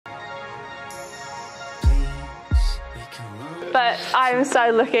But I'm so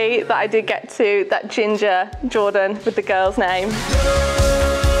lucky that I did get to that Ginger Jordan with the girl's name.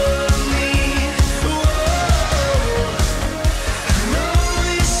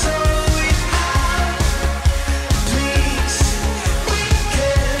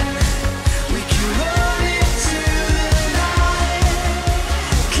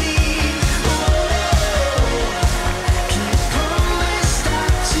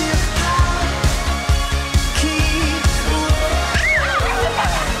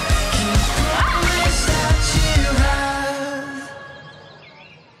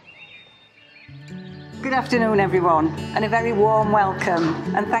 Good afternoon everyone, and a very warm welcome,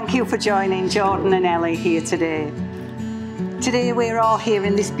 and thank you for joining Jordan and Ellie here today. Today we're all here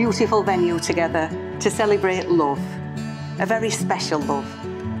in this beautiful venue together to celebrate love, a very special love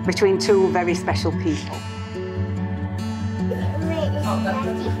between two very special people.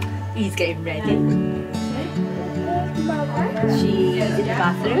 He's getting ready. She's in the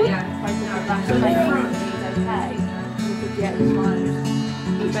bathroom.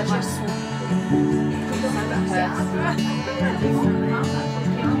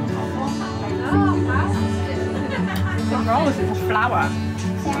 What's wrong with this flower?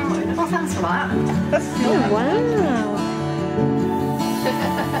 Oh, thanks for that. Oh, wow.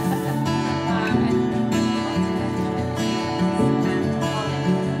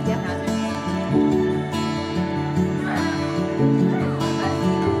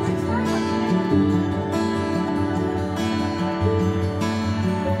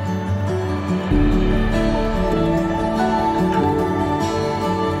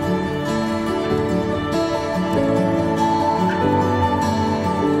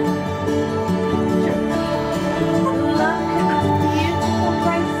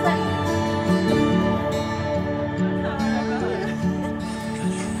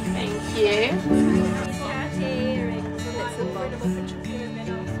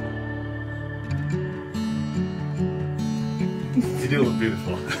 You do look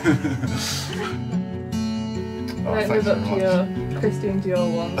beautiful. I don't live up to your Christian Dior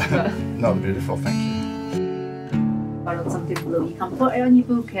ones, but... No, they're beautiful, thank you. Borrowed something blue. You can put it on your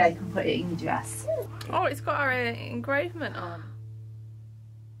bouquet, you can put it in your dress. Oh, it's got our engravement on.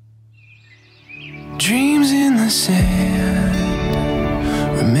 Dreams in the sand,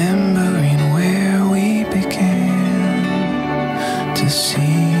 remembering where we began to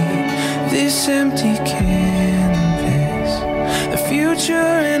see this empty canvas, the future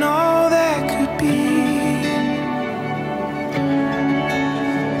and all that could be.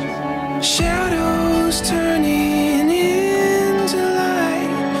 Shadows turning into light,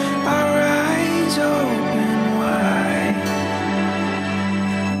 our eyes open wide.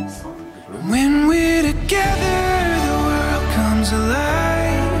 When we're together, the world comes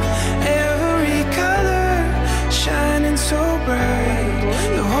alive. Every color shining so bright.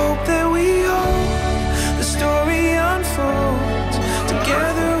 The hope that we hold, the story unfolds.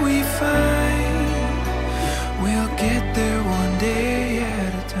 Together we find we'll get there one day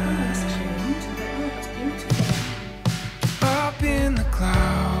at a time. Up in the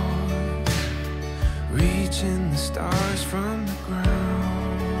clouds, reaching the stars from the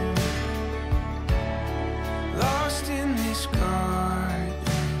ground. Lost in this garden,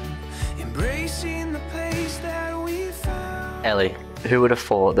 embracing the place that we found. Ellie, who would have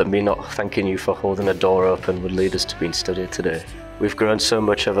thought that me not thanking you for holding a door open would lead us to being studied today? We've grown so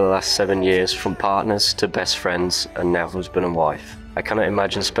much over the last 7 years, from partners to best friends and now husband and wife. I cannot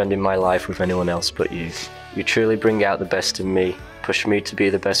imagine spending my life with anyone else but you. You truly bring out the best in me, push me to be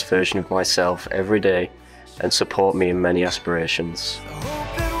the best version of myself every day, and support me in many aspirations.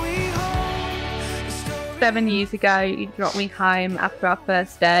 7 years ago, you dropped me home after our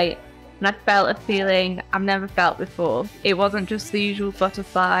first date, and I felt a feeling I've never felt before. It wasn't just the usual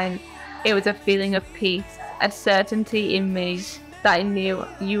butterflies, it was a feeling of peace, a certainty in me that I knew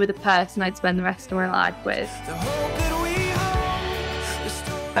you were the person I'd spend the rest of my life with.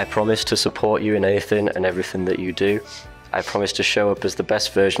 I promise to support you in anything and everything that you do. I promise to show up as the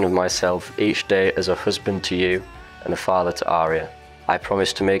best version of myself each day, as a husband to you and a father to Aria. I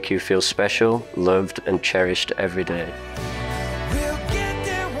promise to make you feel special, loved and cherished every day.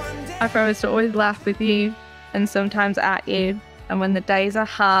 I promise to always laugh with you and sometimes at you, and when the days are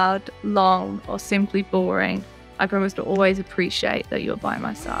hard, long or simply boring, I promise to always appreciate that you're by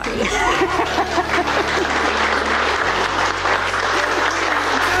my side.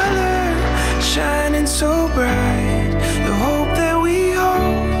 Shining so bright, the hope that we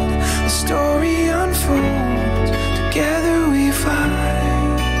hold, the story unfolds. Together we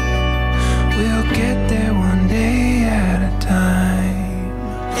find we'll get there one day at a time.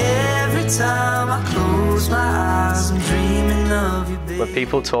 Every time I close my eyes, I'm dreaming When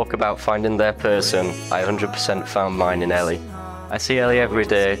people talk about finding their person, I 100% found mine in Ellie. I see Ellie every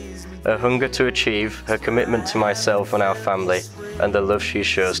day, her hunger to achieve, her commitment to myself and our family, and the love she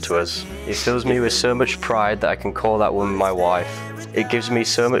shows to us. It fills me with so much pride that I can call that woman my wife. It gives me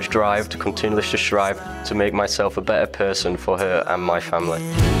so much drive to continuously strive to make myself a better person for her and my family.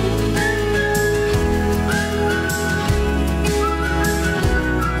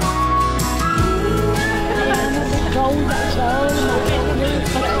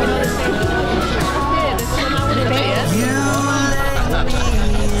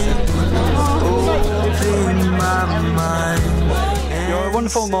 You're a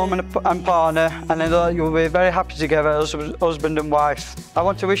wonderful mum and partner, and I know that you'll be very happy together as husband and wife. I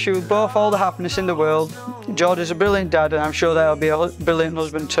want to wish you both all the happiness in the world. Jordan's a brilliant dad, and I'm sure that he'll be a brilliant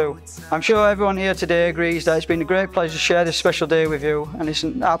husband too. I'm sure everyone here today agrees that it's been a great pleasure to share this special day with you, and it's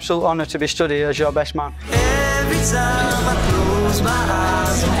an absolute honour to be stood here as your best man. Every time I close my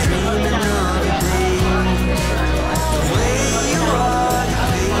eyes, I'm dreaming of your day. The way you are,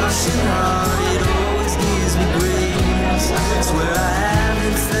 your face and heart, it always gives me grace. I swear I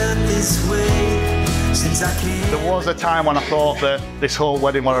haven't felt this way since I came. There was a time when I thought that this whole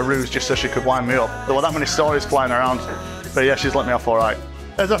wedding was a ruse just so she could wind me up. There were that many stories flying around, but yeah, she's let me off all right.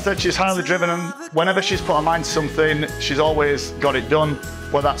 As I said, she's highly driven, and whenever she's put her mind to something, she's always got it done,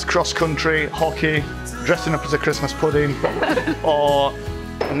 whether that's cross-country, hockey, dressing up as a Christmas pudding, or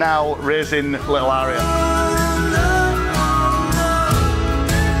now raising little Aria.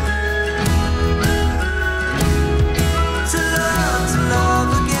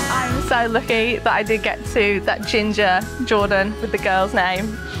 So lucky that I did get to that ginger Jordan with the girl's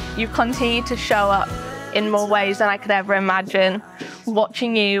name. You've continued to show up in more ways than I could ever imagine.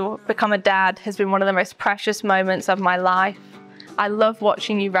 Watching you become a dad has been one of the most precious moments of my life. I love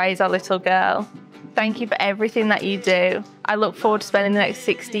watching you raise our little girl. Thank you for everything that you do. I look forward to spending the next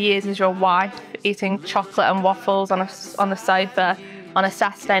 60 years as your wife, eating chocolate and waffles on the sofa on a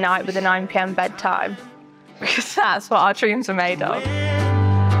Saturday night with a 9 p.m. bedtime. Because that's what our dreams are made of.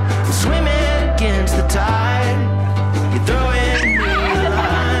 Swimming against the tide, you're throwing me a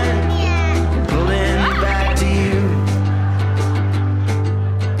line, pulling me back to you.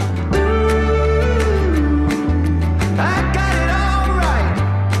 I got it all right.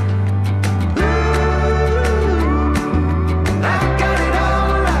 I got it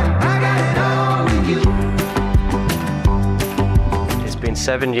all right. I got it all with you. It's been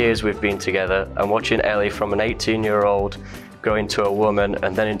 7 years we've been together, and watching Ellie from an 18-year-old grow into a woman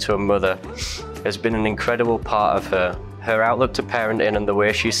and then into a mother has been an incredible part of her. Her outlook to parenting and the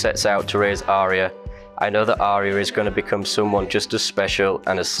way she sets out to raise Aria. I know that Aria is going to become someone just as special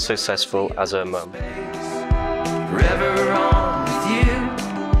and as successful as her mum. Forever on with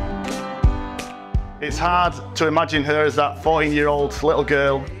you. It's hard to imagine her as that 14-year-old little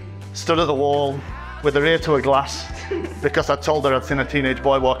girl stood at the wall with her ear to a glass because I told her I'd seen a teenage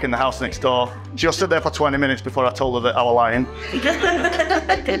boy walk in the house next door. She was stood there for 20 minutes before I told her that I was lying.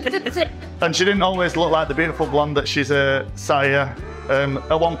 And she didn't always look like the beautiful blonde that she's Saya.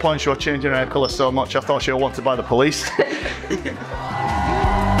 At one point she was changing her hair colour so much I thought she was wanted by the police.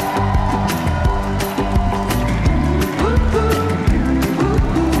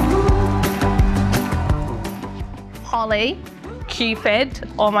 Holly, Cupid,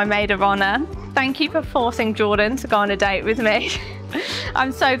 or my maid of honour, thank you for forcing Jordan to go on a date with me.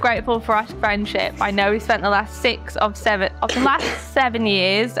 I'm so grateful for our friendship. I know we spent the last 7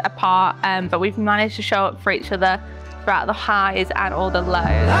 years apart, but we've managed to show up for each other throughout the highs and all the lows.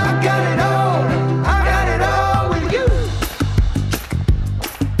 I got it all with you.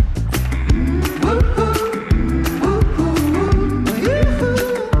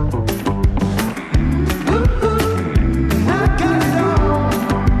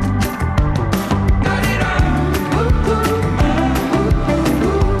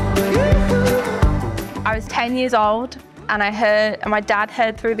 I was 10 years old and my dad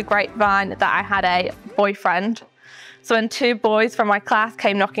heard through the grapevine that I had a boyfriend. So when 2 boys from my class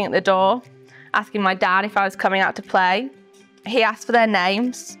came knocking at the door, asking my dad if I was coming out to play, he asked for their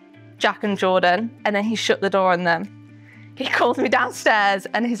names, Jack and Jordan, and then he shut the door on them. He called me downstairs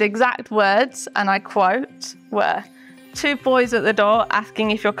and his exact words, and I quote, were, "2 boys at the door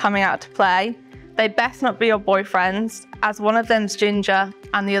asking if you're coming out to play. They best not be your boyfriends, as one of them's Ginger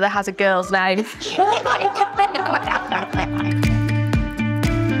and the other has a girl's name."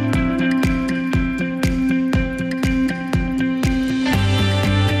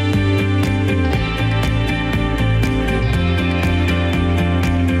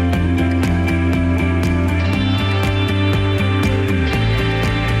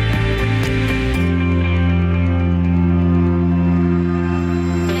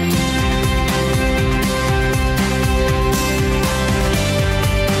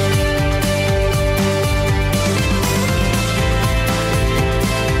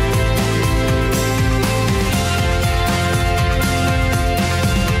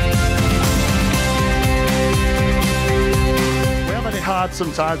 hard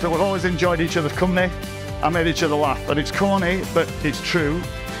sometimes, but we've always enjoyed each other's company and made each other laugh. And it's corny, but it's true,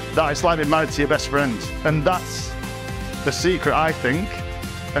 that it's like being married to your best friend. And that's the secret, I think.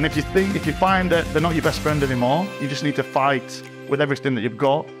 And if you find that they're not your best friend anymore, you just need to fight with everything that you've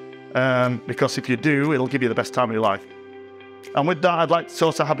got, because if you do, it'll give you the best time of your life. And with that, I'd like to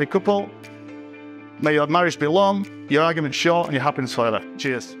toast a happy couple. May your marriage be long, your argument short, and your happiness forever.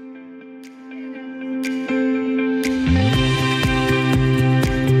 Cheers.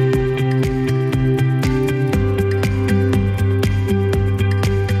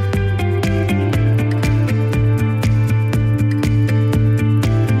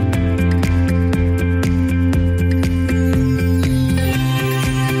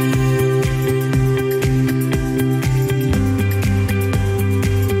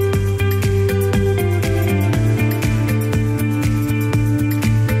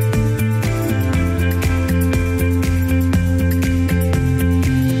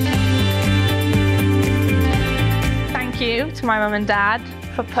 To my mum and dad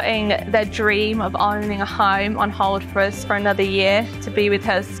for putting their dream of owning a home on hold for us for another year to be with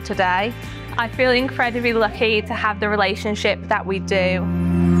us today. I feel incredibly lucky to have the relationship that we do.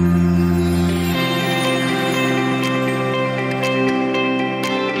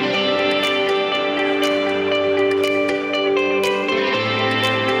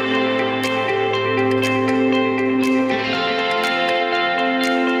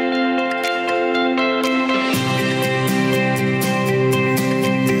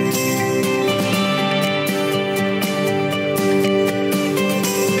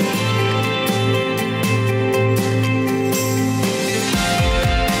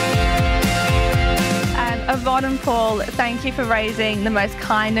 And Paul, thank you for raising the most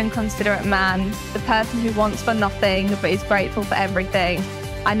kind and considerate man, the person who wants for nothing but is grateful for everything.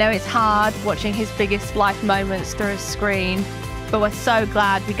 I know it's hard watching his biggest life moments through a screen, but we're so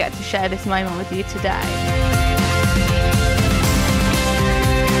glad we get to share this moment with you today.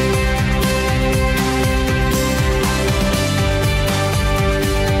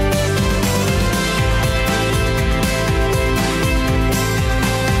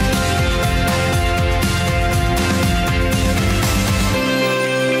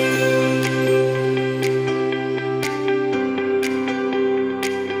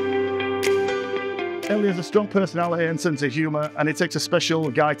 Ellie has a strong personality and sense of humour, and it takes a special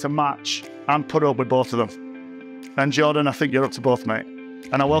guy to match and put up with both of them. And Jordan, I think you're up to both, mate.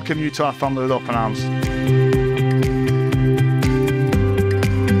 And I welcome you to our family with open arms.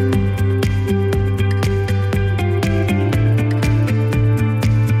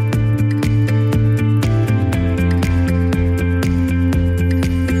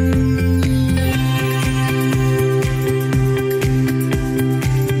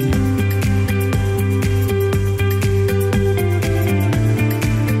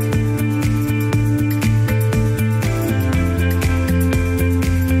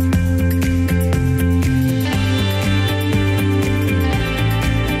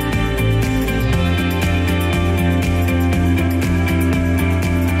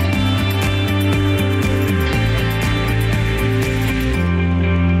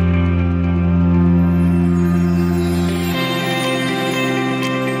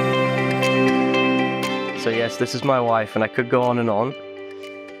 So yes, this is my wife, and I could go on,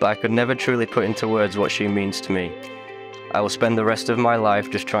 but I could never truly put into words what she means to me. I will spend the rest of my life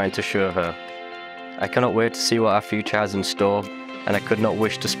just trying to show her. I cannot wait to see what our future has in store, and I could not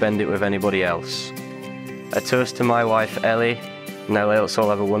wish to spend it with anybody else. A toast to my wife, Ellie. Now let's all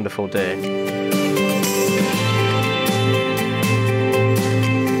have a wonderful day.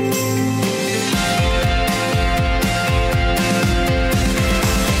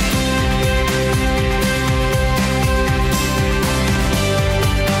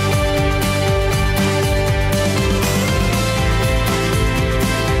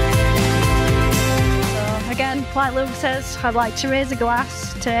 Like Luke says, I'd like to raise a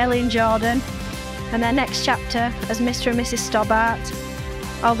glass to Ellie and Jordan and their next chapter as Mr. and Mrs. Stobbart.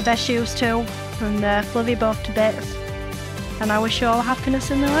 All the best yous too, and love you both to bits. And I wish you all happiness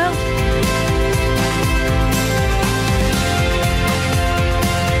in the world.